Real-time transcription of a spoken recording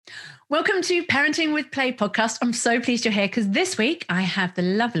Welcome to Parenting with Play podcast. I'm so pleased you're here because this week I have the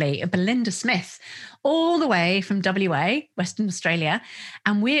lovely Belinda Smith all the way from WA, Western Australia,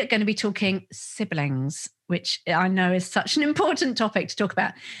 and we're going to be talking siblings, which I know is such an important topic to talk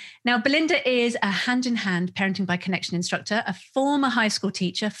about. Now, Belinda is a hand-in-hand parenting by connection instructor, a former high school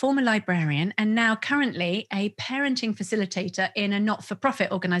teacher, former librarian, and now currently a parenting facilitator in a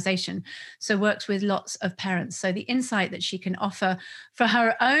not-for-profit organisation. So works with lots of parents. So the insight that she can offer for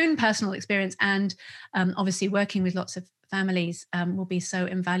her own personal experience and obviously working with lots of families will be so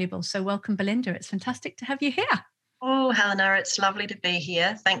invaluable. So welcome, Belinda. It's fantastic to have you here. Oh, Helena, it's lovely to be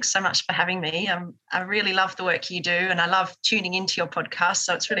here. Thanks so much for having me. I really love the work you do and I love tuning into your podcast.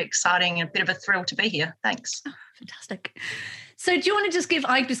 So it's really exciting and a bit of a thrill to be here. Thanks. Oh, fantastic. So do you want to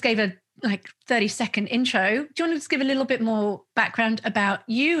I just gave a 30-second intro. Do you want to just give a little bit more background about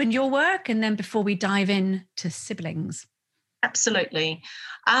you and your work? And then before we dive in to siblings. Absolutely.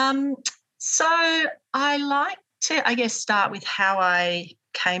 So I like to, start with how I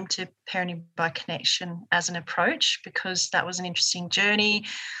came to parenting by connection as an approach, because that was an interesting journey.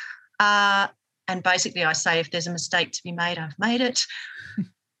 And basically I say, if there's a mistake to be made, I've made it.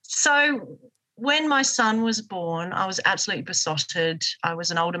 So when my son was born, I was absolutely besotted. I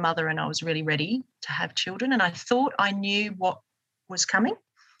was an older mother and I was really ready to have children. And I thought I knew what was coming.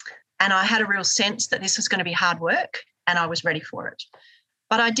 And I had a real sense that this was going to be hard work and I was ready for it.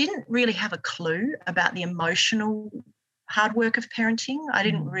 But I didn't really have a clue about the emotional hard work of parenting. I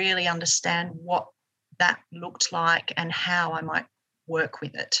didn't really understand what that looked like and how I might work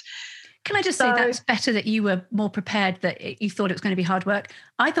with it. Can I just say that's better that you were more prepared, that you thought it was going to be hard work.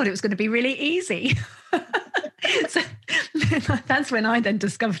 I thought it was going to be really easy. So that's when I then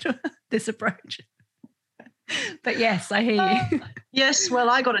discovered this approach. But yes, I hear you. Yes, well,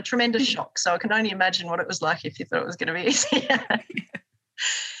 I got a tremendous shock, so I can only imagine what it was like if you thought it was going to be easy.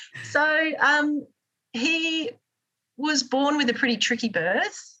 So he was born with a pretty tricky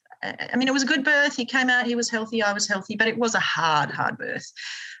birth. I mean, it was a good birth. He came out, he was healthy, I was healthy, but it was a hard birth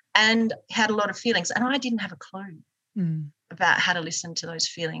and had a lot of feelings. And I didn't have a clue about how to listen to those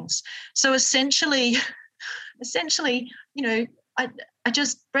feelings. So essentially, I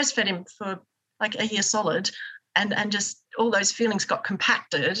just breastfed him for like a year solid and just all those feelings got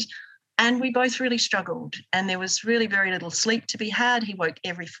compacted. And we both really struggled. And there was really very little sleep to be had. He woke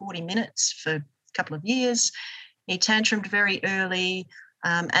every 40 minutes for a couple of years. He tantrumed very early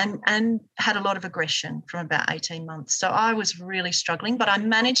and had a lot of aggression from about 18 months. So I was really struggling, but I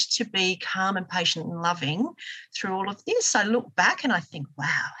managed to be calm and patient and loving through all of this. I look back and I think,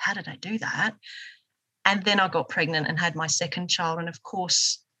 wow, how did I do that? And then I got pregnant and had my second child. And of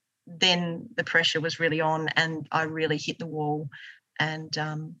course, then the pressure was really on and I really hit the wall and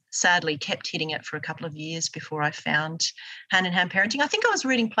sadly kept hitting it for a couple of years before I found hand-in-hand parenting. I think I was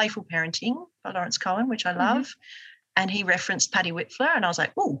reading Playful Parenting by Lawrence Cohen, which I love, and he referenced Patty Whitfler, and I was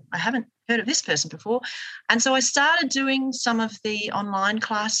like, oh, I haven't heard of this person before. And so I started doing some of the online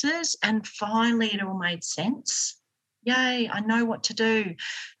classes and finally it all made sense. Yay, I know what to do.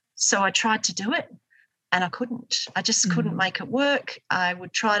 So I tried to do it. And I couldn't. I just couldn't make it work. I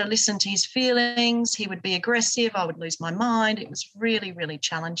would try to listen to his feelings. He would be aggressive. I would lose my mind. It was really, really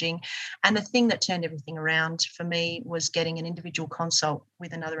challenging. And the thing that turned everything around for me was getting an individual consult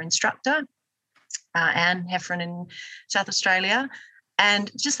with another instructor, Anne Heffron in South Australia. And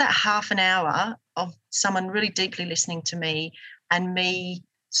just that half an hour of someone really deeply listening to me and me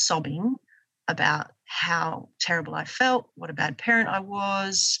sobbing about how terrible I felt, what a bad parent I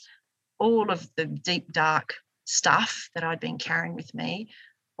was, all of the deep, dark stuff that I'd been carrying with me,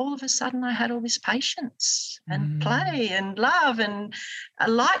 all of a sudden I had all this patience and play and love and a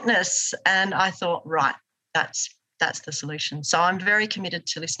lightness. And I thought, right, that's the solution. So I'm very committed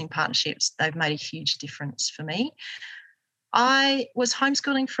to listening partnerships. They've made a huge difference for me. I was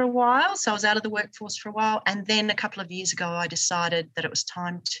homeschooling for a while, so I was out of the workforce for a while. And then a couple of years ago, I decided that it was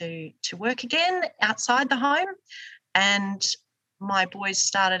time to work again outside the home. And my boys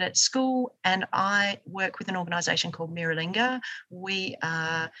started at school and I work with an organisation called Miralinga. We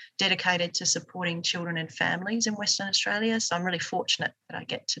are dedicated to supporting children and families in Western Australia. So I'm really fortunate that I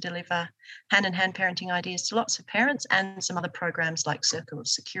get to deliver hand-in-hand parenting ideas to lots of parents and some other programs like Circle of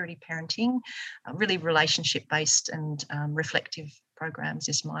Security Parenting. Really relationship-based and reflective programs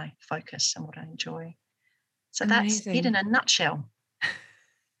is my focus and what I enjoy. So Amazing. That's it in a nutshell.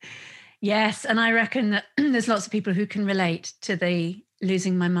 Yes, and I reckon that there's lots of people who can relate to the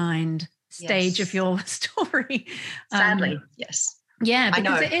losing my mind stage of your story. Sadly, yes. Yeah,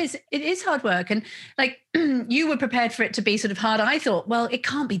 because it is hard work. And like you were prepared for it to be sort of hard. I thought, well, it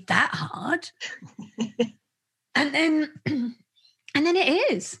can't be that hard. and then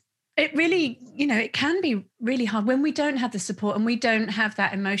it is. it really, it can be really hard when we don't have the support and we don't have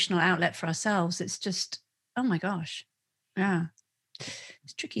that emotional outlet for ourselves. It's just, oh my gosh. Yeah.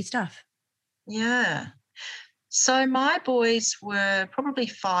 It's tricky stuff. Yeah. So my boys were probably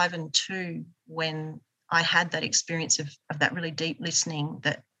 5 and 2 when I had that experience of that really deep listening,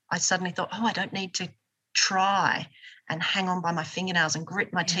 that I suddenly thought, oh, I don't need to try and hang on by my fingernails and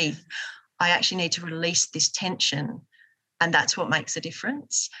grit my teeth. I actually need to release this tension, and that's what makes a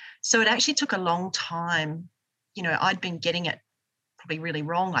difference. So it actually took a long time. I'd been getting it probably really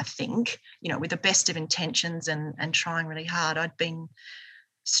wrong, I think, with the best of intentions and trying really hard. I'd been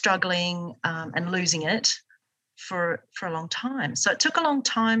struggling and losing it for a long time. So it took a long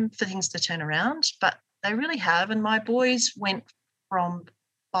time for things to turn around, but they really have. And my boys went from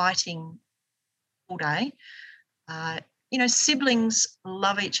fighting all day. Siblings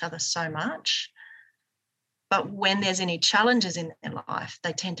love each other so much, but when there's any challenges in their life,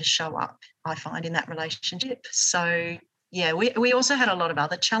 they tend to show up, I find, in that relationship. So, yeah, we also had a lot of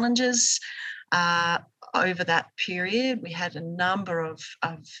other challenges over that period. We had a number of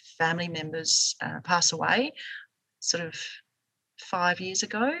family members pass away sort of 5 years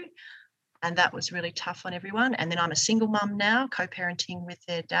ago, and that was really tough on everyone. And then I'm a single mum now, co-parenting with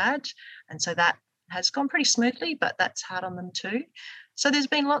their dad, and so that has gone pretty smoothly, but that's hard on them too. So there's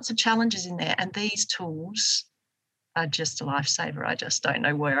been lots of challenges in there, and these tools are just a lifesaver. I just don't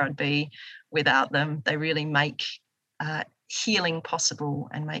know where I'd be without them. They really make healing possible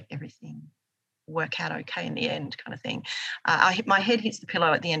and make everything work out okay in the end, kind of thing. My head hits the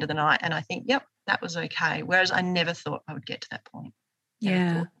pillow at the end of the night and I think, yep, that was okay. Whereas I never thought I would get to that point.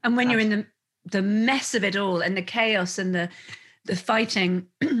 Yeah. And when you're in the mess of it all and the chaos and the fighting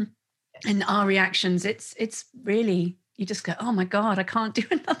and our reactions, it's really, you just go, oh my God, I can't do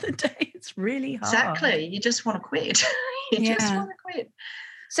another day. It's really hard. Exactly. You just want to quit. You just want to quit.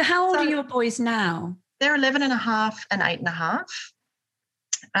 So how old are your boys now? They're 11 and a half and 8 and a half.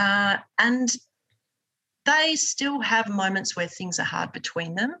 And they still have moments where things are hard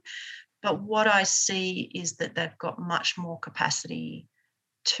between them. But what I see is that they've got much more capacity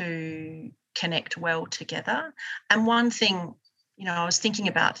to connect well together. And one thing, I was thinking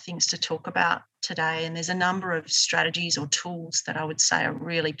about things to talk about today, and there's a number of strategies or tools that I would say are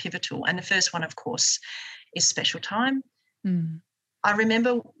really pivotal. And the first one, of course, is special time. I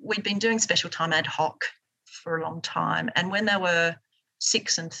remember we'd been doing special time ad hoc for a long time. And when they were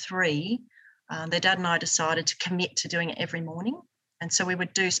 6 and 3, their dad and I decided to commit to doing it every morning. And so we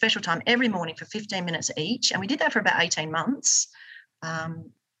would do special time every morning for 15 minutes each. And we did that for about 18 months.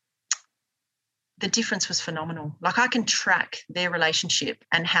 The difference was phenomenal. Like, I can track their relationship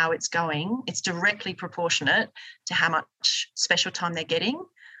and how it's going. It's directly proportionate to how much special time they're getting.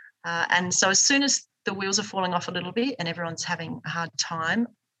 And so as soon as the wheels are falling off a little bit and everyone's having a hard time,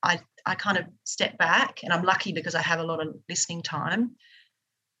 I kind of step back, and I'm lucky because I have a lot of listening time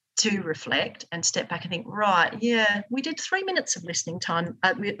to reflect and step back and think, right, yeah, we did 3 minutes of listening time,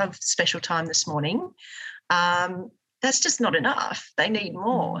 of special time this morning. That's just not enough. They need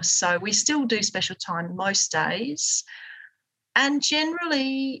more. So we still do special time most days. And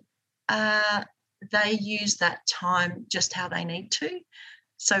generally, they use that time just how they need to.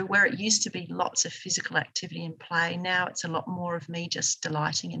 So where it used to be lots of physical activity and play, now it's a lot more of me just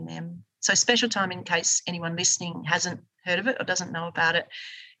delighting in them. So special time, in case anyone listening hasn't heard of it or doesn't know about it,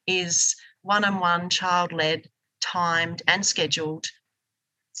 is one-on-one, child-led, timed and scheduled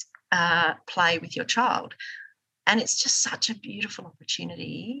play with your child. And it's just such a beautiful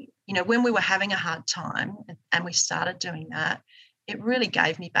opportunity. When we were having a hard time and we started doing that, it really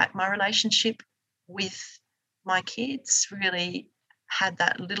gave me back my relationship with my kids. Really had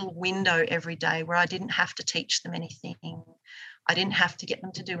that little window every day where I didn't have to teach them anything. I didn't have to get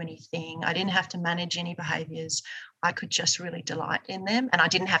them to do anything. I didn't have to manage any behaviours. I could just really delight in them, and I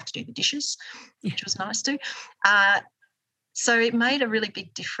didn't have to do the dishes, which was nice too. So it made a really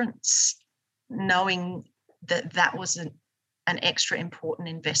big difference knowing that was an extra important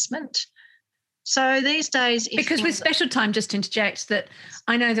investment. So these days... Because with special time, just to interject, that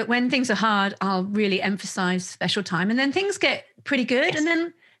I know that when things are hard, I'll really emphasise special time, and then things get pretty good, and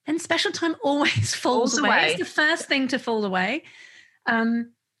then special time always falls away. It's the first thing to fall away.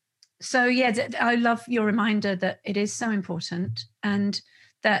 So, yeah, I love your reminder that it is so important, and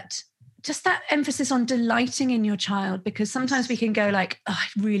that just that emphasis on delighting in your child, because sometimes we can go like, oh,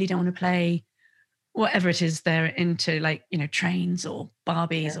 I really don't want to play whatever it is they're into, like, trains or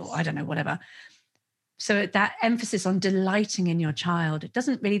Barbies or I don't know, whatever. So that emphasis on delighting in your child, it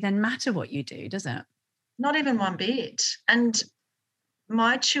doesn't really then matter what you do, does it? Not even one bit. And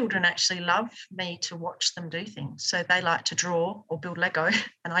my children actually love me to watch them do things. So they like to draw or build Lego,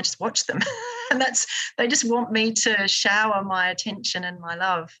 and I just watch them. And they just want me to shower my attention and my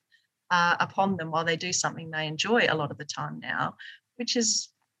love upon them while they do something they enjoy a lot of the time now, which is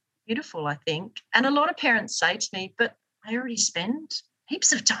beautiful, I think. And a lot of parents say to me, but I already spend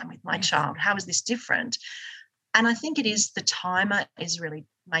heaps of time with my child. How is this different? And I think it is the timer really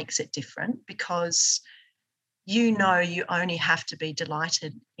makes it different, because you only have to be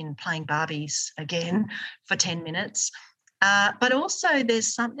delighted in playing Barbies again for 10 minutes. But also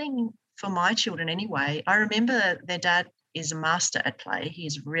there's something for my children anyway. I remember their dad is a master at play.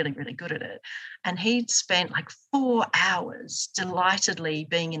 He's really, really good at it. And he'd spent like 4 hours delightedly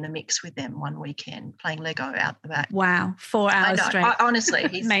being in the mix with them one weekend, playing Lego out the back. Wow, 4 hours straight. Honestly,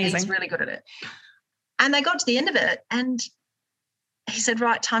 he's really good at it. And they got to the end of it and he said,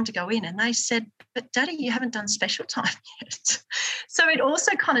 right, time to go in. And they said, but Daddy, you haven't done special time yet. So it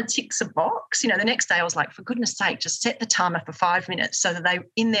also kind of ticks a box. The next day I was like, for goodness sake, just set the timer for 5 minutes so that they,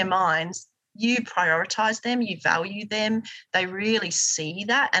 in their minds, you prioritise them, you value them, they really see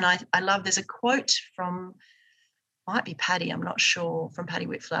that. And I love, there's a quote from, might be Patty, I'm not sure, from Patty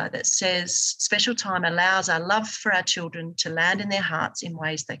Whitfler, that says, special time allows our love for our children to land in their hearts in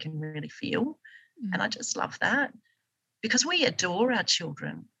ways they can really feel. And I just love that, because we adore our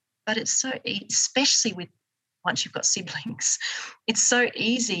children, but it's so, especially once you've got siblings, it's so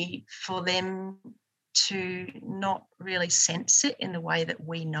easy for them to not really sense it in the way that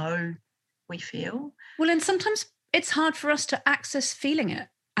we know we feel. Well, and sometimes it's hard for us to access feeling it,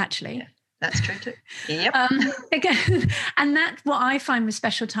 actually. Yeah, that's true too. Yep. Again, and that's what I find with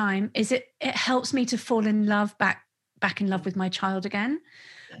special time is it helps me to fall in love, back in love with my child again.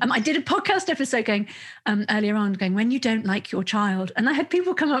 I did a podcast episode going earlier on, going, when you don't like your child. And I had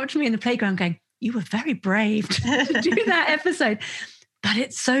people come up to me in the playground going, you were very brave to do that episode. But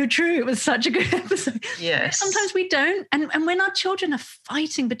it's so true. It was such a good episode. Yes. Sometimes we don't. And when our children are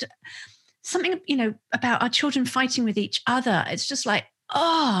fighting, but something, about our children fighting with each other, it's just like,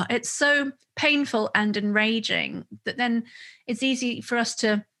 oh, it's so painful and enraging that then it's easy for us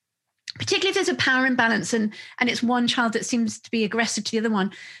to, particularly if there's a power imbalance and it's one child that seems to be aggressive to the other one,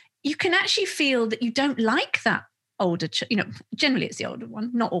 you can actually feel that you don't like that older, generally it's the older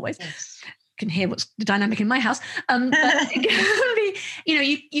one, not always. Yes. Can hear what's the dynamic in my house. But it can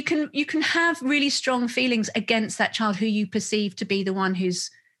be, you can have really strong feelings against that child who you perceive to be the one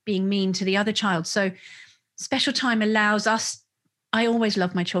who's being mean to the other child. So special time allows us, I always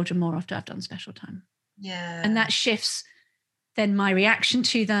love my children more after I've done special time. Yeah. And that shifts then my reaction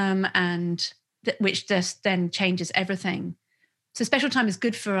to them, and which just then changes everything. So special time is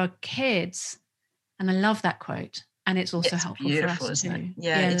good for our kids. And I love that quote. And it's also helpful for us isn't too. It?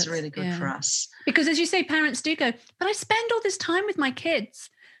 Yeah, it's really good for us. Because as you say, parents do go, but I spend all this time with my kids.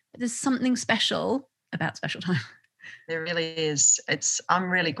 But there's something special about special time. There really is. I'm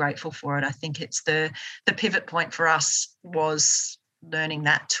really grateful for it. I think it's the pivot point for us was learning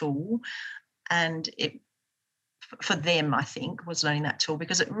that tool. And it, for them, I think, was learning that tool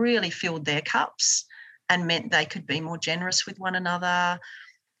because it really filled their cups and meant they could be more generous with one another.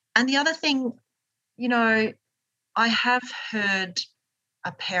 And the other thing, I have heard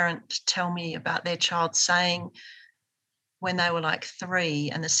a parent tell me about their child saying when they were like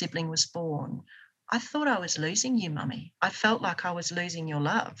 3 and the sibling was born, I thought I was losing you, Mummy. I felt like I was losing your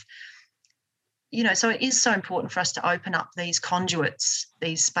love. So it is so important for us to open up these conduits,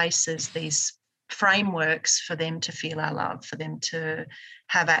 these spaces, these frameworks for them to feel our love, for them to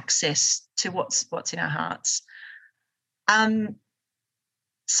have access to what's in our hearts.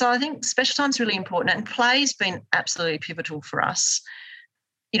 So I think special time is really important, and play's been absolutely pivotal for us.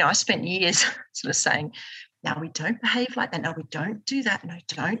 I spent years sort of saying, no, we don't behave like that. No, we don't do that. No,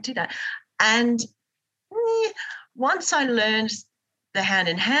 don't do that. And once I learned the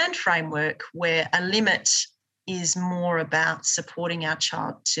hand-in-hand framework, where a limit is more about supporting our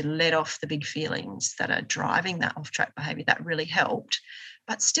child to let off the big feelings that are driving that off-track behaviour, that really helped.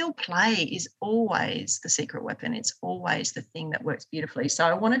 But still, play is always the secret weapon. It's always the thing that works beautifully. So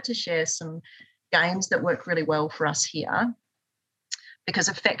I wanted to share some games that work really well for us here, because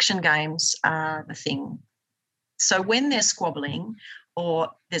affection games are the thing. So when they're squabbling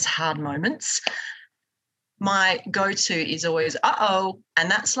or there's hard moments, my go-to is always, uh-oh, and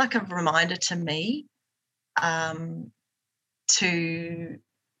that's like a reminder to me to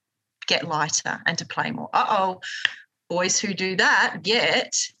get lighter and to play more. Uh-oh, boys who do that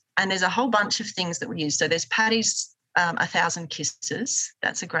get, and there's a whole bunch of things that we use. So there's Patty's 1,000 Kisses.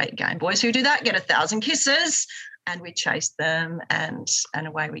 That's a great game. Boys who do that get 1,000 kisses, and we chase them and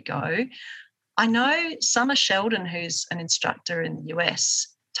away we go. I know Summer Sheldon, who's an instructor in the US,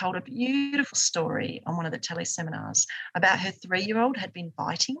 told a beautiful story on one of the teleseminars about her 3-year-old had been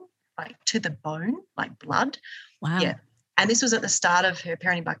biting, like to the bone, like blood. Wow. Yeah. And this was at the start of her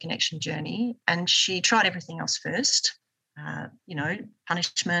Parenting by Connection journey. And she tried everything else first,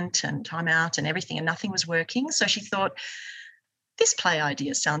 punishment and timeout and everything, and nothing was working. So she thought, this play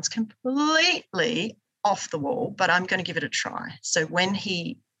idea sounds completely off the wall, but I'm going to give it a try. So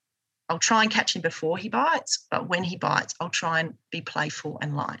I'll try and catch him before he bites, but when he bites, I'll try and be playful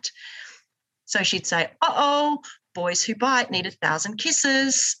and light. So she'd say, boys who bite need 1,000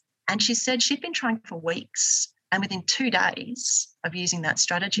 kisses. And she said she'd been trying for weeks. And within 2 days of using that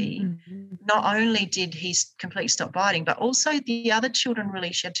strategy, not only did he completely stop biting, but also the other children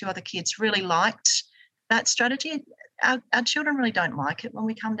she had 2 other kids, really liked that strategy. Our children really don't like it when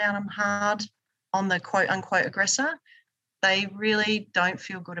we come down hard on the quote unquote aggressor. They really don't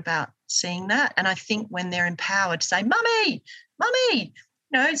feel good about seeing that. And I think when they're empowered to say, Mummy,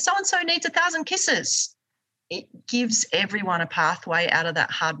 so-and-so needs 1,000 kisses, it gives everyone a pathway out of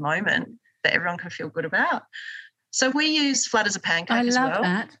that hard moment that everyone can feel good about. So we use flat as a pancake as well. I love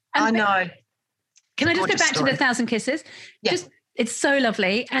that. I know. Can I just go back to the 1,000 kisses? Yeah. It's so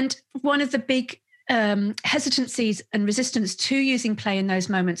lovely. And one of the big hesitancies and resistance to using play in those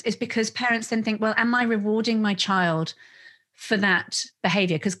moments is because parents then think, well, am I rewarding my child for that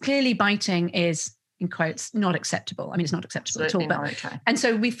behavior? Because clearly biting is, in quotes, not acceptable. I mean, it's not acceptable Absolutely at all. Not okay. And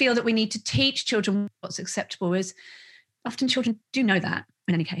so we feel that we need to teach children what's acceptable is. Often children do know that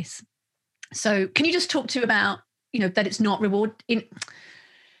in any case. So can you just talk about, that it's not rewarding.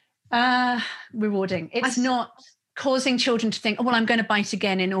 It's not causing children to think, oh, well, I'm going to bite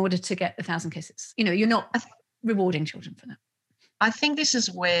again in order to get 1,000 kisses. You're not rewarding children for that. I think this is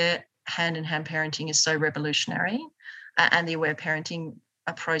where hand-in-hand parenting is so revolutionary, and the aware parenting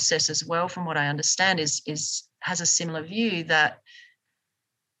process as well, from what I understand, has a similar view that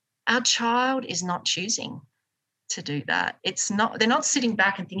our child is not choosing to do that. They're not sitting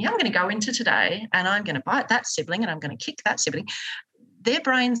back and thinking, I'm going to go into today and I'm going to bite that sibling and I'm going to kick that sibling. Their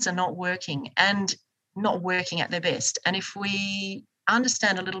brains are not working and not working at their best. And if we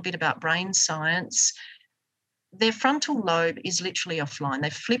understand a little bit about brain science, their frontal lobe is literally offline.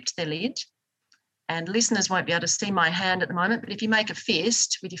 They've flipped their lid, and listeners won't be able to see my hand at the moment, but if you make a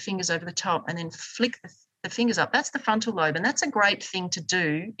fist with your fingers over the top and then flick the fingers up, that's the frontal lobe. And that's a great thing to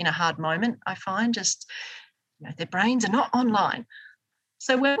do in a hard moment, I find. Just, their brains are not online.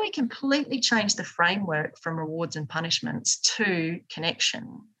 So when we completely change the framework from rewards and punishments to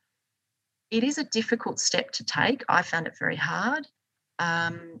connection, it is a difficult step to take. I found it very hard.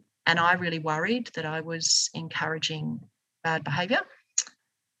 And I really worried that I was encouraging bad behaviour.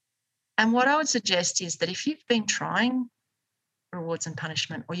 And what I would suggest is that if you've been trying rewards and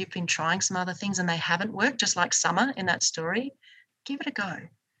punishment, or you've been trying some other things and they haven't worked, just like Summer in that story, give it a go.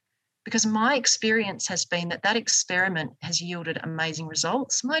 Because my experience has been that experiment has yielded amazing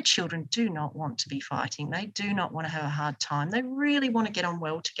results. My children do not want to be fighting. They do not want to have a hard time. They really want to get on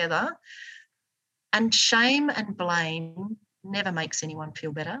well together. And shame and blame never makes anyone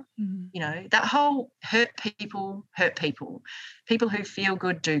feel better. Mm-hmm. That whole hurt people, people who feel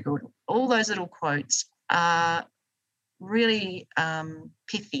good, do good. All those little quotes are really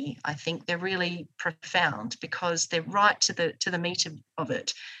pithy. I think they're really profound because they're right to the meat of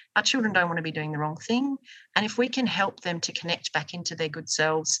it. Our children don't want to be doing the wrong thing. And if we can help them to connect back into their good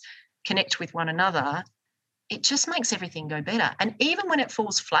selves, connect with one another, it just makes everything go better. And even when it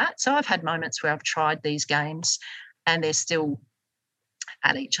falls flat, so I've had moments where I've tried these games and they're still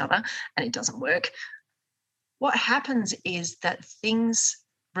at each other and it doesn't work. What happens is that things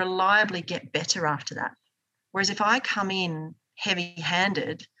reliably get better after that. Whereas if I come in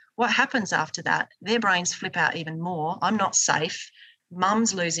heavy-handed, what happens after that? Their brains flip out even more. I'm not safe.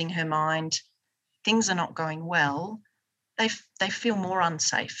 Mum's losing her mind. Things are not going well. They feel more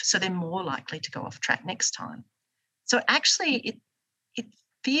unsafe, so they're more likely to go off track next time. So actually, it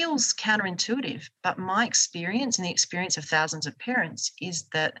feels counterintuitive, but my experience and the experience of thousands of parents is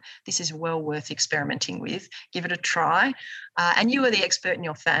that this is well worth experimenting with. Give it a try. And you are the expert in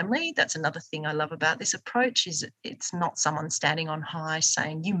your family. That's another thing I love about this approach is it's not someone standing on high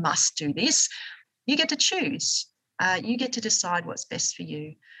saying, you must do this. You get to choose. You get to decide what's best for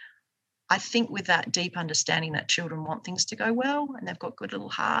you. I think with that deep understanding that children want things to go well and they've got good little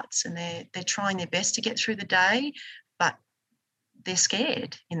hearts and they're trying their best to get through the day, but they're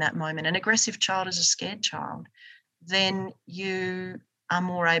scared in that moment. An aggressive child is a scared child. Then you are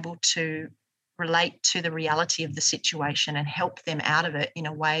more able to relate to the reality of the situation and help them out of it in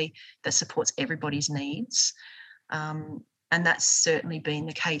a way that supports everybody's needs. And that's certainly been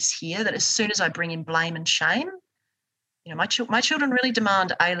the case here, that as soon as I bring in blame and shame, you know, my children really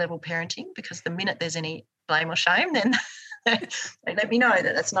demand A-level parenting, because the minute there's any blame or shame, then they let me know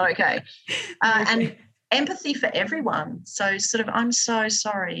that that's not okay. And empathy for everyone. So sort of, I'm so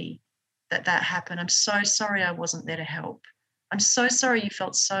sorry that happened. I'm so sorry I wasn't there to help. I'm so sorry you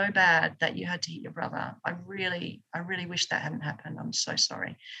felt so bad that you had to hit your brother. I really wish that hadn't happened. I'm so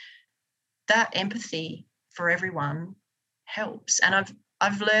sorry. That empathy for everyone helps. And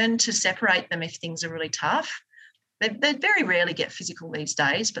I've learned to separate them if things are really tough. They very rarely get physical these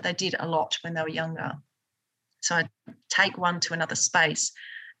days, but they did a lot when they were younger. So I take one to another space,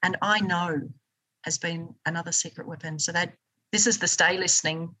 and I know has been another secret weapon. So this is the stay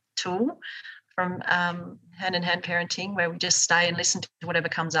listening tool from hand-in-hand parenting, where we just stay and listen to whatever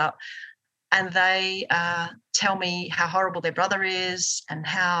comes up. And they tell me how horrible their brother is, and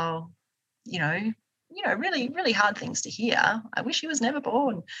how, you know, really, really hard things to hear. I wish he was never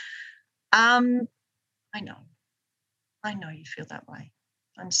born. I know you feel that way.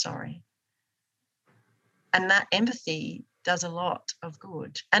 I'm sorry. And that empathy does a lot of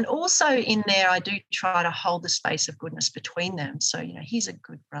good. And also in there, I do try to hold the space of goodness between them. So, you know, he's a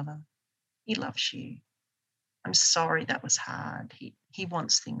good brother. He loves you. I'm sorry that was hard. He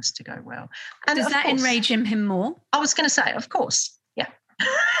wants things to go well. And does that enrage him more? I was going to say, of course. Yeah.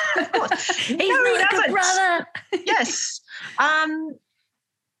 Of course. He's not a good brother. Yes.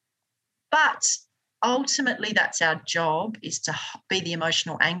 But ultimately, that's our job, is to be the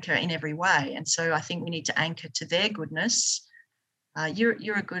emotional anchor in every way. And so I think we need to anchor to their goodness.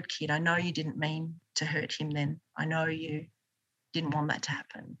 You're a good kid. I know you didn't mean to hurt him then. I know you didn't want that to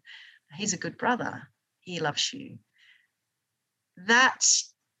happen. He's a good brother. He loves you. That,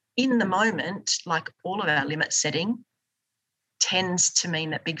 in the moment, like all of our limit setting, tends to mean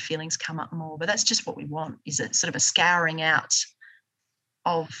that big feelings come up more. But that's just what we want, is a sort of a scouring out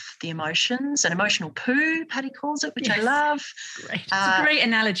of the emotions. An emotional poo, Patty calls it, which I love. Great. It's a great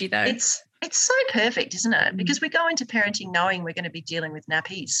analogy, though. It's so perfect, isn't it? Because we go into parenting knowing we're going to be dealing with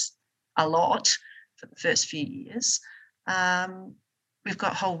nappies a lot for the first few years. We've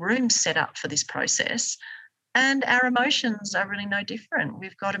got whole rooms set up for this process, and our emotions are really no different.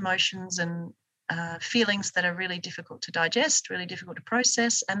 We've got emotions and feelings that are really difficult to digest, really difficult to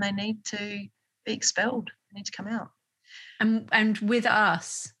process, and they need to be expelled. They need to come out. And with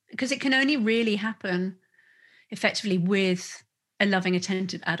us, because it can only really happen effectively with a loving,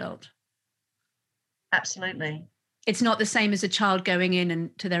 attentive adult. Absolutely. It's not the same as a child going in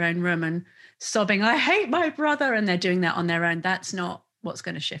and to their own room and sobbing, I hate my brother, and they're doing that on their own. That's not what's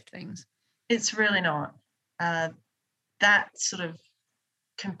going to shift things. It's really not. That sort of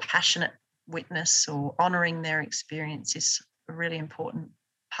compassionate witness or honouring their experience is a really important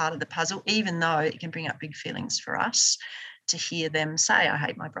part of the puzzle, even though it can bring up big feelings for us. To hear them say, I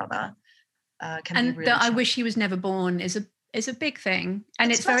hate my brother, can be really I wish he was never born is a big thing.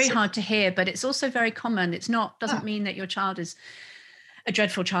 And it's very hard to hear, but it's also very common. It's not, doesn't mean that your child is a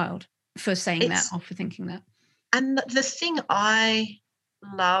dreadful child for saying that or for thinking that. And the thing I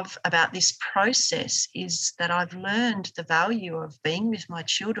love about this process is that I've learned the value of being with my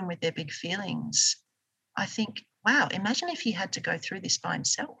children with their big feelings. I think, wow, imagine if he had to go through this by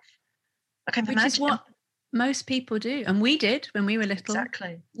himself. Which is what most people do. And we did when we were little.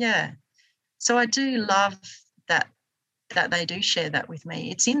 Exactly. Yeah. So I do love that they do share that with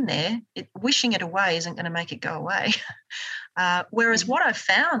me. It's in there. Wishing it away isn't going to make it go away. Whereas what I've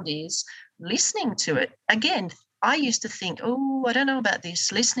found is listening to it. Again, I used to think, oh, I don't know about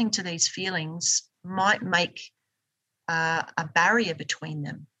this. Listening to these feelings might make a barrier between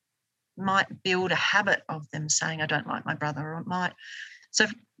them, might build a habit of them saying, I don't like my brother, or it might. So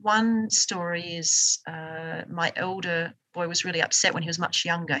one story is my elder boy was really upset when he was much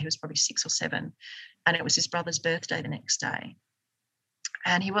younger. He was probably 6 or 7, and it was his brother's birthday the next day.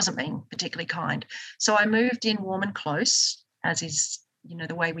 And he wasn't being particularly kind. So I moved in warm and close, as is,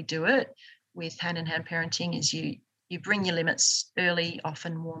 the way we do it with hand-in-hand parenting, is you bring your limits early,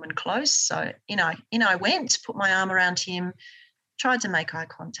 often warm and close. So I went, put my arm around him, tried to make eye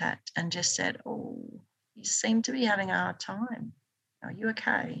contact, and just said, oh, you seem to be having a hard time. Are you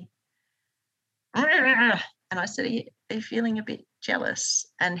okay? And I said, are you feeling a bit jealous?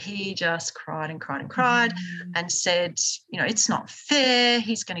 And he just cried and cried and cried and said, it's not fair.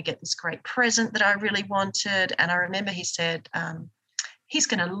 He's going to get this great present that I really wanted. And I remember he said, he's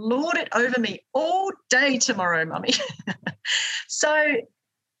going to lord it over me all day tomorrow, Mummy. So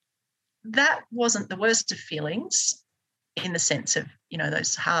that wasn't the worst of feelings in the sense of,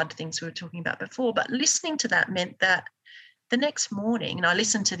 those hard things we were talking about before. But listening to that meant that the next morning, and I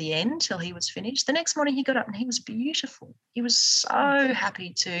listened to the end till he was finished. The next morning he got up and he was beautiful. He was so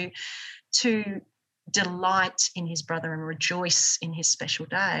happy to delight in his brother and rejoice in his special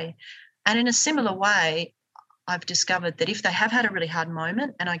day. And in a similar way, I've discovered that if they have had a really hard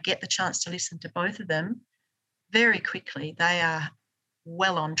moment and I get the chance to listen to both of them, very quickly they are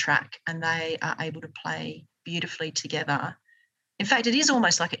well on track and they are able to play beautifully together. In fact, it is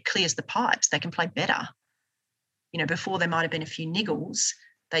almost like it clears the pipes. They can play better. You know, before there might have been a few niggles,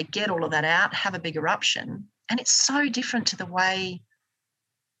 they get all of that out, have a big eruption. And it's so different to the way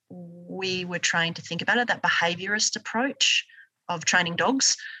we were trained to think about it, that behaviourist approach of training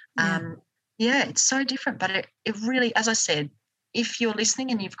dogs. Yeah, it's so different. But it really, as I said, if you're listening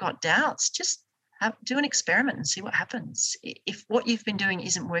and you've got doubts, just do an experiment and see what happens. If what you've been doing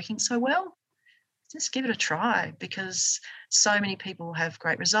isn't working so well, just give it a try, because so many people have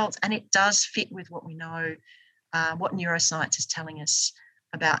great results, and it does fit with what we know, what neuroscience is telling us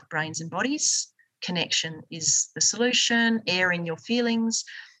about brains and bodies. Connection is the solution, airing your feelings.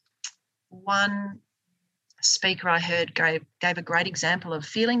 One speaker I heard gave a great example of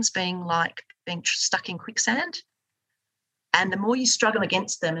feelings being like being stuck in quicksand. And the more you struggle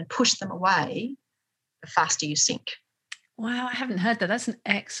against them and push them away, the faster you sink. Wow, I haven't heard that. That's an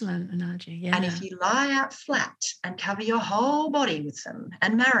excellent analogy. Yeah. And if you lie out flat and cover your whole body with them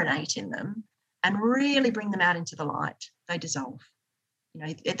and marinate in them and really bring them out into the light, they dissolve. You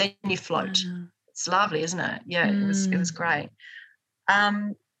know, then you float. Wow. It's lovely, isn't it? Yeah, it was great.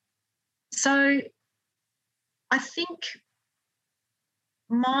 So I think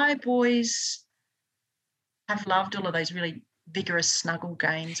my boys have loved all of those really vigorous snuggle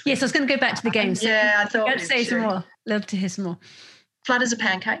games. Yes, I was going to go back to the games. Yeah, I thought. Let's say some more. Love to hear some more. Flat as a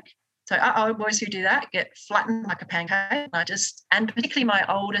pancake. So boys who do that get flattened like a pancake. And particularly my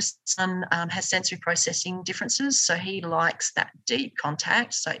oldest son has sensory processing differences, so he likes that deep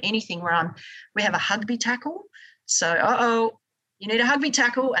contact. So anything where we have a hugby tackle. So you need a hugby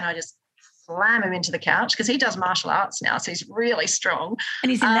tackle, and I just slam him into the couch because he does martial arts now, so he's really strong.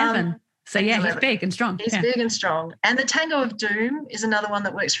 And he's 11. So, yeah, he's big and strong. He's big and strong. And the Tango of Doom is another one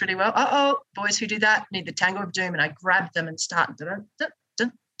that works really well. Boys who do that need the Tango of Doom, and I grab them and start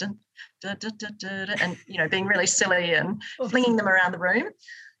and, you know, being really silly and flinging them around the room.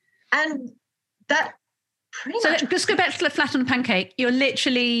 And that pretty much... So just go back to the flat on a pancake. You're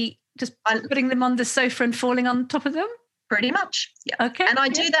literally just putting them on the sofa and falling on top of them? Pretty much, yeah. Okay. And I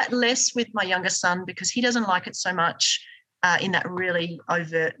do that less with my younger son because he doesn't like it so much in that really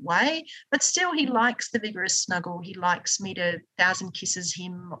overt way. But still, he likes the vigorous snuggle. He likes me to 1,000 kisses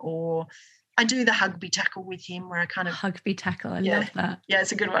him, or I do the hugby tackle with him where I kind of... Hugby tackle, I love that. Yeah,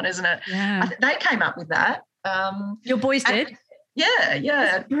 it's a good one, isn't it? Yeah. They came up with that. Your boys did? Yeah.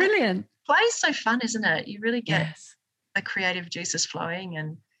 That's brilliant. Play is so fun, isn't it? You really get the creative juices flowing.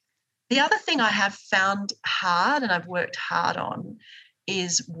 And the other thing I have found hard and I've worked hard on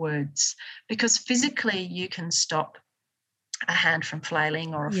is words, because physically you can stop a hand from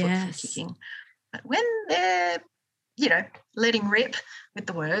flailing or a foot from kicking. But when they're, you know, letting rip with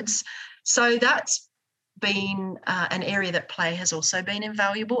the words, so that's been an area that play has also been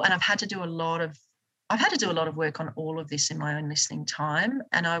invaluable, and I've had to do a lot of work on all of this in my own listening time.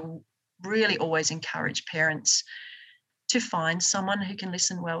 And I really always encourage parents to find someone who can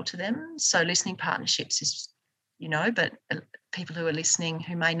listen well to them. So listening partnerships is, you know, but people who are listening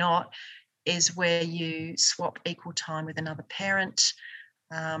who may not, is where you swap equal time with another parent.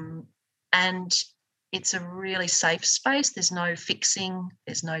 And it's a really safe space. There's no fixing,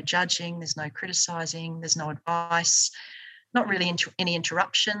 there's no judging, there's no criticising, there's no advice, not really any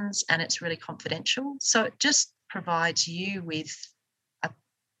interruptions, and it's really confidential. So it just provides you with a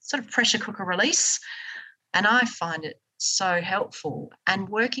sort of pressure cooker release. And I find it so helpful. And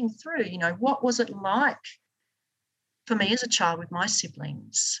working through, you know, what was it like for me as a child with my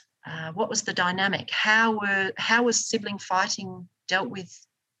siblings? What was the dynamic? How was sibling fighting dealt with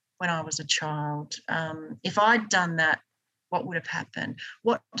when I was a child? If I'd done that, what would have happened?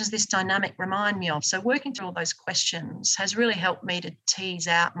 What does this dynamic remind me of? So working through all those questions has really helped me to tease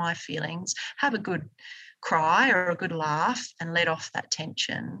out my feelings, have a good cry or a good laugh and let off that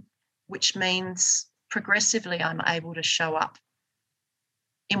tension, which means progressively I'm able to show up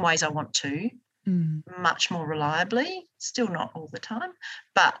in ways I want to, much more reliably, still not all the time,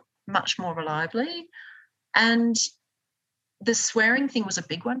 but much more reliably. And the swearing thing was a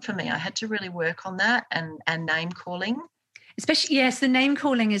big one for me. I had to really work on that, and name calling. Especially, yes, the name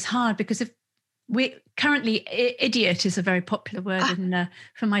calling is hard because if we currently, idiot is a very popular word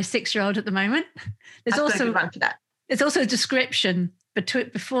for my 6-year-old at the moment. There's also a good one for that. There's also a description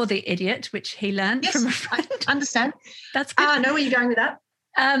before the idiot, which he learned from a friend. I understand. That's good. I know where you're going with that.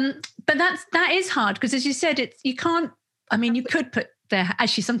 But that is hard because, as you said, you can't. I mean, you could put there.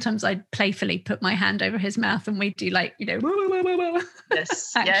 Actually, sometimes I playfully put my hand over his mouth, and we do like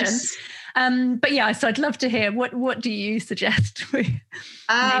Yes, action. yes. But yeah, so I'd love to hear what do you suggest?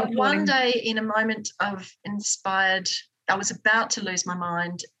 One day, in a moment of inspired, I was about to lose my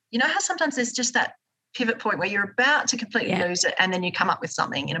mind. You know how sometimes there's just that pivot point where you're about to completely lose it, and then you come up with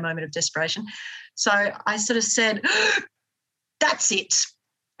something in a moment of desperation. So I sort of said, "That's it,"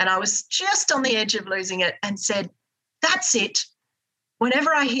 and I was just on the edge of losing it, and said, "That's it.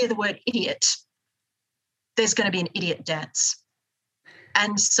 Whenever I hear the word idiot, there's going to be an idiot dance."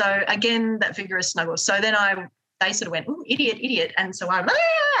 And so again, that vigorous snuggle. So then they sort of went, "Ooh, idiot, idiot," and so I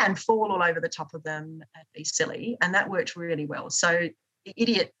and fall all over the top of them and be silly, and that worked really well. So the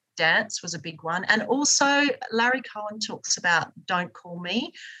idiot dance was a big one, and also Larry Cohen talks about "don't call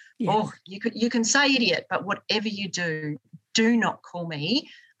me." Yes. Oh, you can say idiot, but whatever you do not call me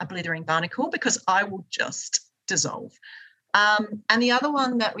a blithering barnacle because I will just dissolve. And the other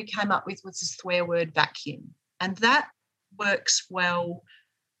one that we came up with was the swear word vacuum, and that works well,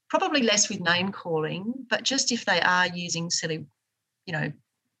 probably less with name calling, but just if they are using silly,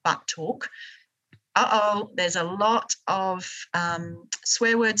 butt talk. There's a lot of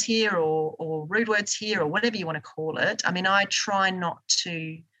swear words here or rude words here or whatever you want to call it. I mean, I try not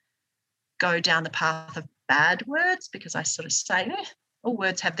to go down the path of bad words because I sort of say, all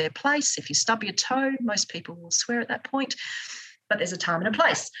words have their place. If you stub your toe, most people will swear at that point, but there's a time and a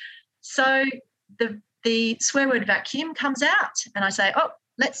place. So the swear word vacuum comes out and I say, "Oh,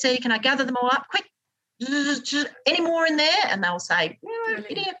 let's see, can I gather them all up? Quick, any more in there?" And they'll say,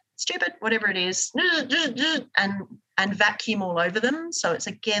 "Idiot, stupid," whatever it is, and vacuum all over them. So it's,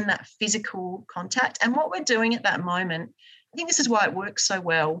 again, that physical contact. And what we're doing at that moment, I think this is why it works so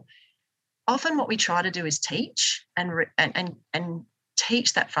well. Often what we try to do is teach and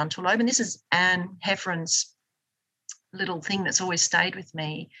teach that frontal lobe. And this is Anne Heffron's little thing that's always stayed with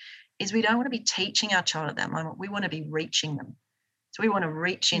me, is we don't want to be teaching our child at that moment. We want to be reaching them. So we want to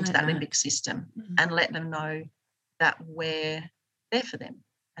reach into that limbic system and let them know that we're there for them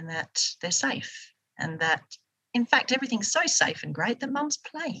and that they're safe and that, in fact, everything's so safe and great that mum's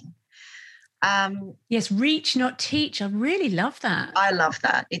playing. Yes, reach, not teach. I really love that. I love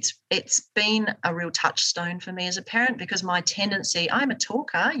that. It's been a real touchstone for me as a parent because my tendency, I'm a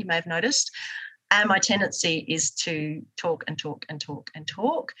talker, you may have noticed, and my tendency is to talk and talk and talk and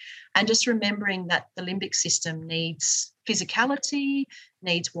talk. And just remembering that the limbic system needs physicality,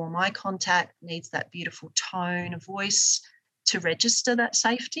 needs warm eye contact, needs that beautiful tone of voice to register that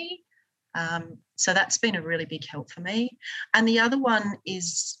safety. So that's been a really big help for me. And the other one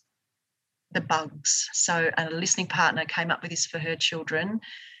is the bugs. So a listening partner came up with this for her children.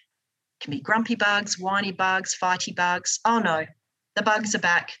 It can be grumpy bugs, whiny bugs, fighty bugs. "Oh no, the bugs are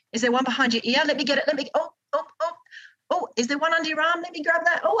back. Is there one behind your ear? Let me get it. Oh, is there one under your arm? Let me grab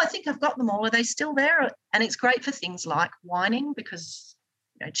that. Oh, I think I've got them all. Are they still there?" And it's great for things like whining because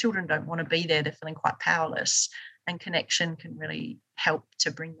children don't want to be there. They're feeling quite powerless, and connection can really help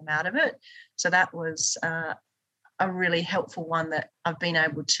to bring them out of it. So that was a really helpful one that I've been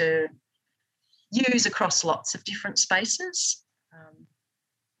able to use across lots of different spaces.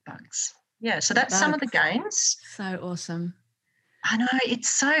 Bugs. Yeah, so that's some of the games. So awesome. I know, it's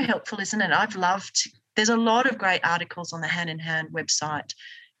so helpful, isn't it? I've loved, there's a lot of great articles on the Hand in Hand website,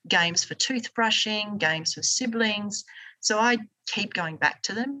 games for toothbrushing, games for siblings. So I keep going back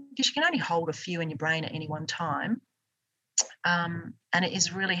to them because you can only hold a few in your brain at any one time. And it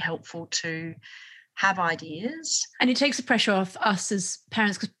is really helpful to have ideas. And it takes the pressure off us as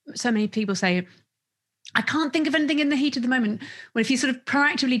parents because so many people say, "I can't think of anything in the heat of the moment." Well, if you sort of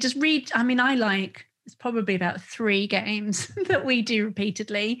proactively just read, it's probably about 3 games that we do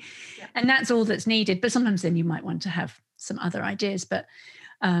repeatedly. Yeah. And that's all that's needed. But sometimes then you might want to have some other ideas. But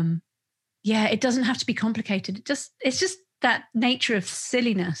it doesn't have to be complicated. It's just that nature of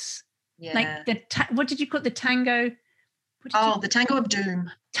silliness. Yeah. Like what did you call it? The tango? The Tango of Doom.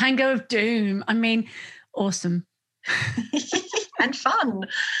 Tango of Doom. I mean, awesome. And fun.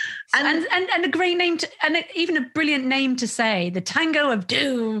 And a great name and even a brilliant name to say, the Tango of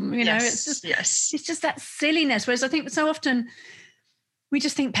Doom. Yes, it's just that silliness. Whereas I think so often we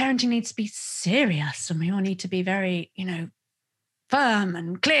just think parenting needs to be serious and we all need to be very, firm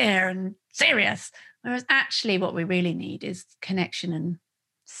and clear and serious. Whereas actually what we really need is connection and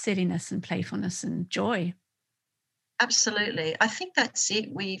silliness and playfulness and joy. Absolutely. I think that's it.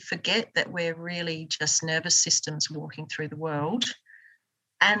 We forget that we're really just nervous systems walking through the world.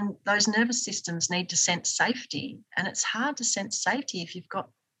 And those nervous systems need to sense safety. And it's hard to sense safety if you've got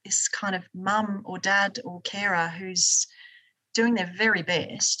this kind of mum or dad or carer who's doing their very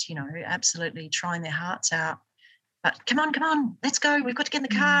best, absolutely trying their hearts out. But come on, let's go. We've got to get in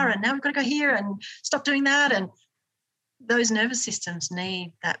the car, and now we've got to go here and stop doing that. And those nervous systems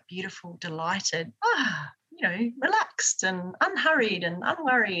need that beautiful, delighted, relaxed and unhurried and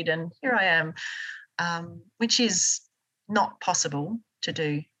unworried. And here I am, which is not possible to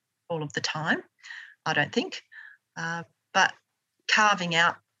do all of the time, I don't think. But carving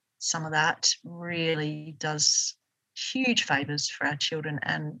out some of that really does huge favours for our children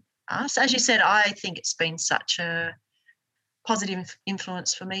and us. As you said, I think it's been such a positive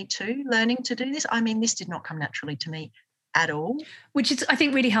influence for me too, learning to do this. I mean, this did not come naturally to me at all. Which is, I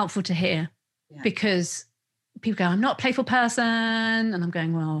think, really helpful to hear, because people go, I'm not a playful person. And I'm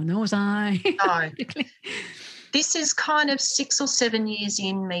going, well, nor was I. No. This is kind of 6 or 7 years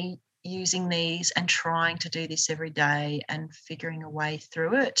in me using these and trying to do this every day and figuring a way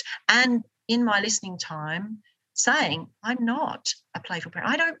through it. And in my listening time, saying, I'm not a playful parent.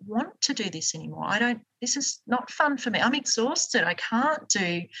 I don't want to do this anymore. This is not fun for me. I'm exhausted. I can't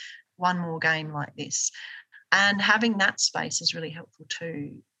do one more game like this. And having that space is really helpful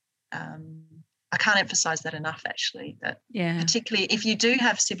too. I can't emphasize that enough, actually, that particularly if you do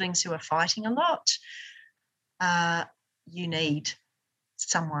have siblings who are fighting a lot, you need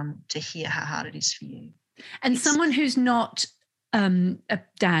someone to hear how hard it is for you. And someone who's not the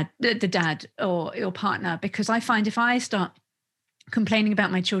dad or your partner, because I find if I start complaining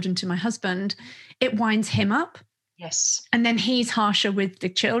about my children to my husband, it winds him up. Yes. And then he's harsher with the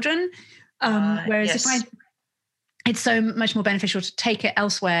children. Whereas it's so much more beneficial to take it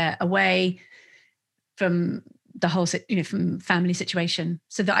elsewhere, away from the whole, from family situation,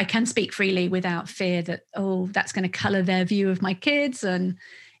 so that I can speak freely without fear that, that's going to colour their view of my kids and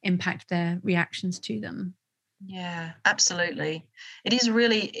impact their reactions to them. Yeah, absolutely. It is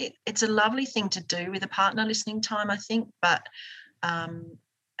really, it's a lovely thing to do with a partner listening time, I think. But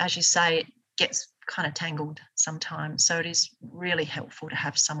as you say, it gets kind of tangled sometimes. So it is really helpful to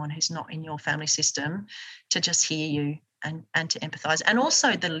have someone who's not in your family system to just hear you and to empathise. And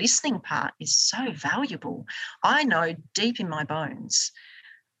also the listening part is so valuable. I know deep in my bones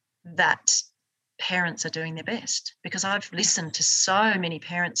that parents are doing their best, because I've listened to so many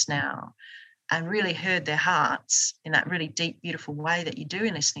parents now and really heard their hearts in that really deep, beautiful way that you do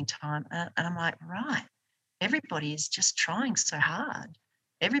in listening time. And I'm like, right, everybody is just trying so hard.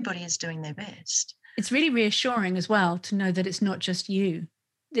 Everybody is doing their best. It's really reassuring as well to know that it's not just you.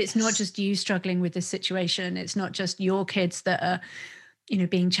 It's not just you struggling with this situation. It's not just your kids that are,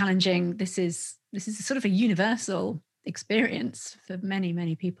 being challenging. This is sort of a universal experience for many,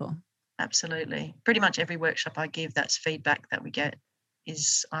 many people. Absolutely. Pretty much every workshop I give, that's feedback that we get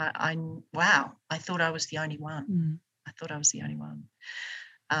is, I thought I was the only one. I thought I was the only one.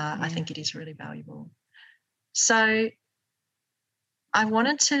 I think it is really valuable. So I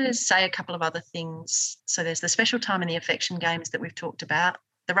wanted to say a couple of other thare So there's the special time and the affection games that we've talked about,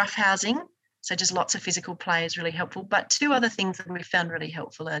 the rough housing, so just lots of physical play is really helpful. But 2 other things that we found really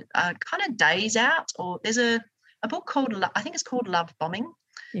helpful are kind of days out, or there's a book called, I think it's called Love Bombing.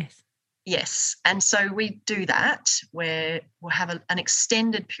 Yes. And so we do that where we'll have an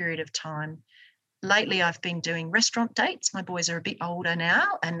extended period of time. Lately, I've been doing restaurant dates. My boys are a bit older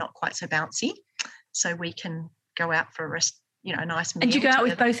now and not quite so bouncy, so we can go out for a nice meal. And do you go out together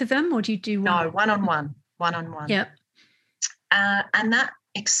with both of them, or do you do one? No, one-on-one. Yep. And that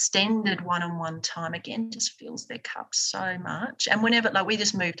extended one-on-one time again just fills their cup so much. And whenever, we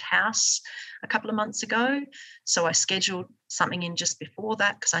just moved house a couple of months ago, so I scheduled something in just before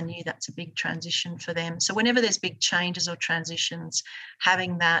that because I knew that's a big transition for them. So whenever there's big changes or transitions,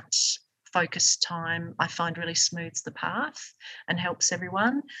 having that focused time I find really smooths the path and helps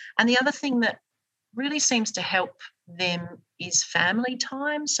everyone. And the other thing that really seems to help them is family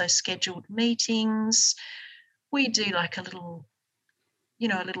time, so scheduled meetings. We do a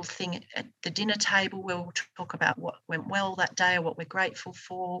little thing at the dinner table where we'll talk about what went well that day or what we're grateful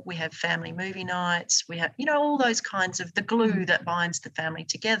for. We have family movie nights. We have, all those kinds of the glue that binds the family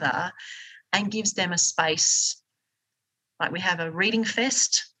together and gives them a space. Like we have a reading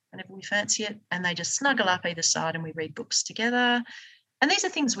fest whenever we fancy it, and they just snuggle up either side and we read books together. And these are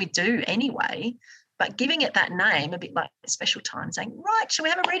things we do anyway, but giving it that name, a bit like special time, saying, right, shall we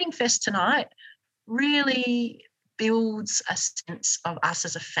have a reading fest tonight, really builds a sense of us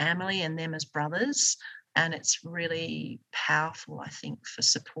as a family and them as brothers. And it's really powerful, I think, for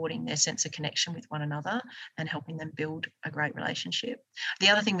supporting their sense of connection with one another and helping them build a great relationship. The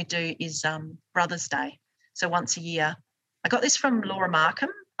other thing we do is Brothers' Day. So once a year, I got this from Laura Markham,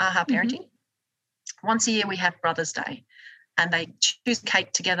 Aha Parenting. Once a year we have Brothers' Day, and they choose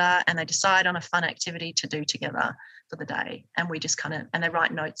cake together and they decide on a fun activity to do together for the day. And we just and they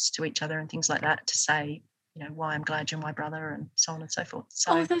write notes to each other and things like that to say, you know, why I'm glad you're my brother and so on and so forth.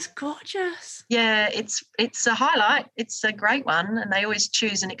 So, that's gorgeous. Yeah, it's a highlight. It's a great one. And they always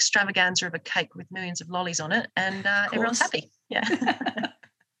choose an extravaganza of a cake with millions of lollies on it, and everyone's happy. Yeah.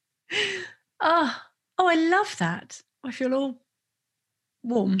 Oh, I love that. I feel all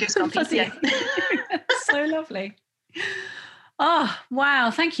warm. Goosebumpy, yeah. So lovely. Oh, wow.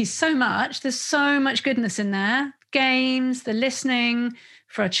 Thank you so much. There's so much goodness in there. Games, the listening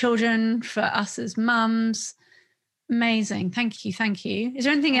for our children, for us as mums. Amazing. Thank you. Thank you. Is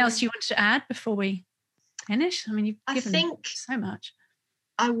there anything else you want to add before we finish? I mean, you've given so much.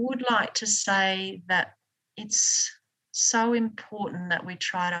 I would like to say that it's so important that we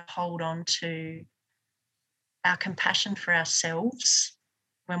try to hold on to our compassion for ourselves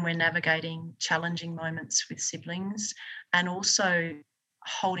when we're navigating challenging moments with siblings, and also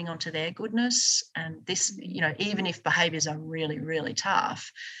holding on to their goodness. And this, you know, even if behaviours are really, really tough,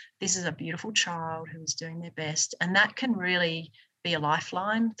 this is a beautiful child who is doing their best, and that can really be a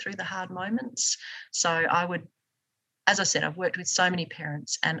lifeline through the hard moments. So I would, as I said, I've worked with so many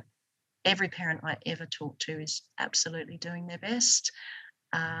parents, and every parent I ever talk to is absolutely doing their best,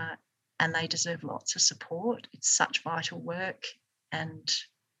 and they deserve lots of support. It's such vital work. And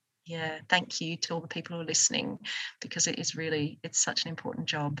yeah, thank you to all the people who are listening, because it's such an important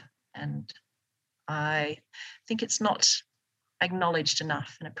job, and I think it's not acknowledged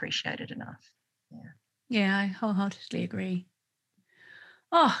enough and appreciated enough. Yeah, I wholeheartedly agree.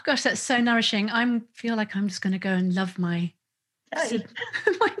 Oh gosh, that's so nourishing. I feel like I'm just going to go and love my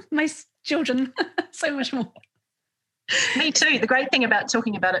my children so much more. Me too. The great thing about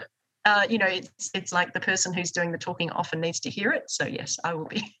talking about it, you know, it's like the person who's doing the talking often needs to hear it. So yes, I will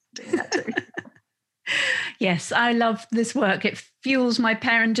be doing that too. Yes, I love this work. It fuels my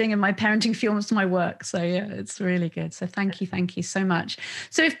parenting, and my parenting fuels my work. So yeah, it's really good. So thank you so much.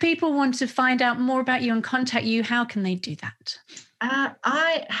 So if people want to find out more about you and contact you, how can they do that?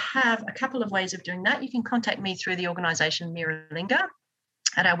 I have a couple of ways of doing that. You can contact me through the organisation Miralinga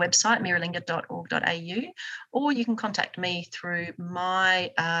at our website, miralinga.org.au, or you can contact me through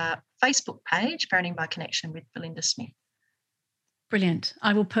my Facebook page, Parenting by Connection with Belinda Smith. Brilliant.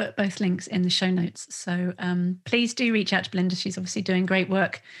 I will put both links in the show notes. So please do reach out to Belinda. She's obviously doing great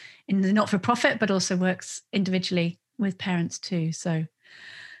work in the not-for-profit, but also works individually with parents too. So,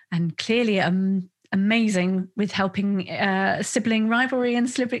 and clearly amazing with helping sibling rivalry and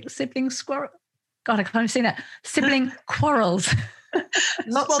sibling squirrel. God, I can't see that. Sibling quarrels.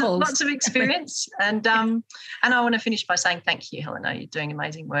 Lots of experience. And I want to finish by saying thank you, Helena. You're doing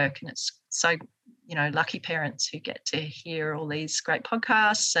amazing work, and it's so, you know, lucky parents who get to hear all these great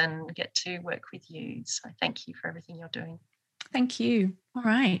podcasts and get to work with you. So thank you for everything you're doing. Thank you. All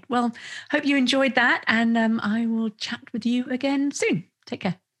right. Well, hope you enjoyed that, and I will chat with you again soon. Take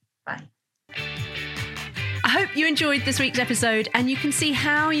care. Bye. I hope you enjoyed this week's episode, and you can see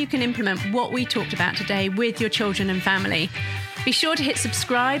how you can implement what we talked about today with your children and family. Be sure to hit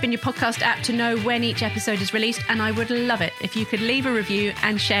subscribe in your podcast app to know when each episode is released, and I would love it if you could leave a review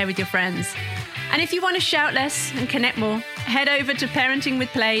and share with your friends. And if you want to shout less and connect more, head over to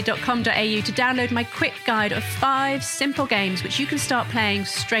parentingwithplay.com.au to download my quick guide of 5 simple games which you can start playing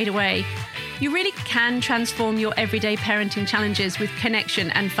straight away. You really can transform your everyday parenting challenges with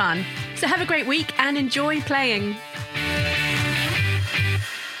connection and fun. So have a great week and enjoy playing.